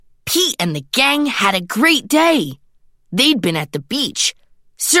Pete and the gang had a great day. They'd been at the beach,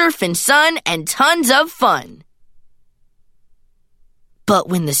 surf and sun, and tons of fun. But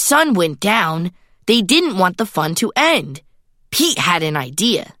when the sun went down, they didn't want the fun to end. Pete had an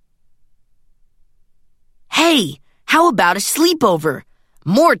idea. Hey, how about a sleepover?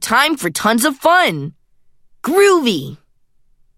 More time for tons of fun. Groovy!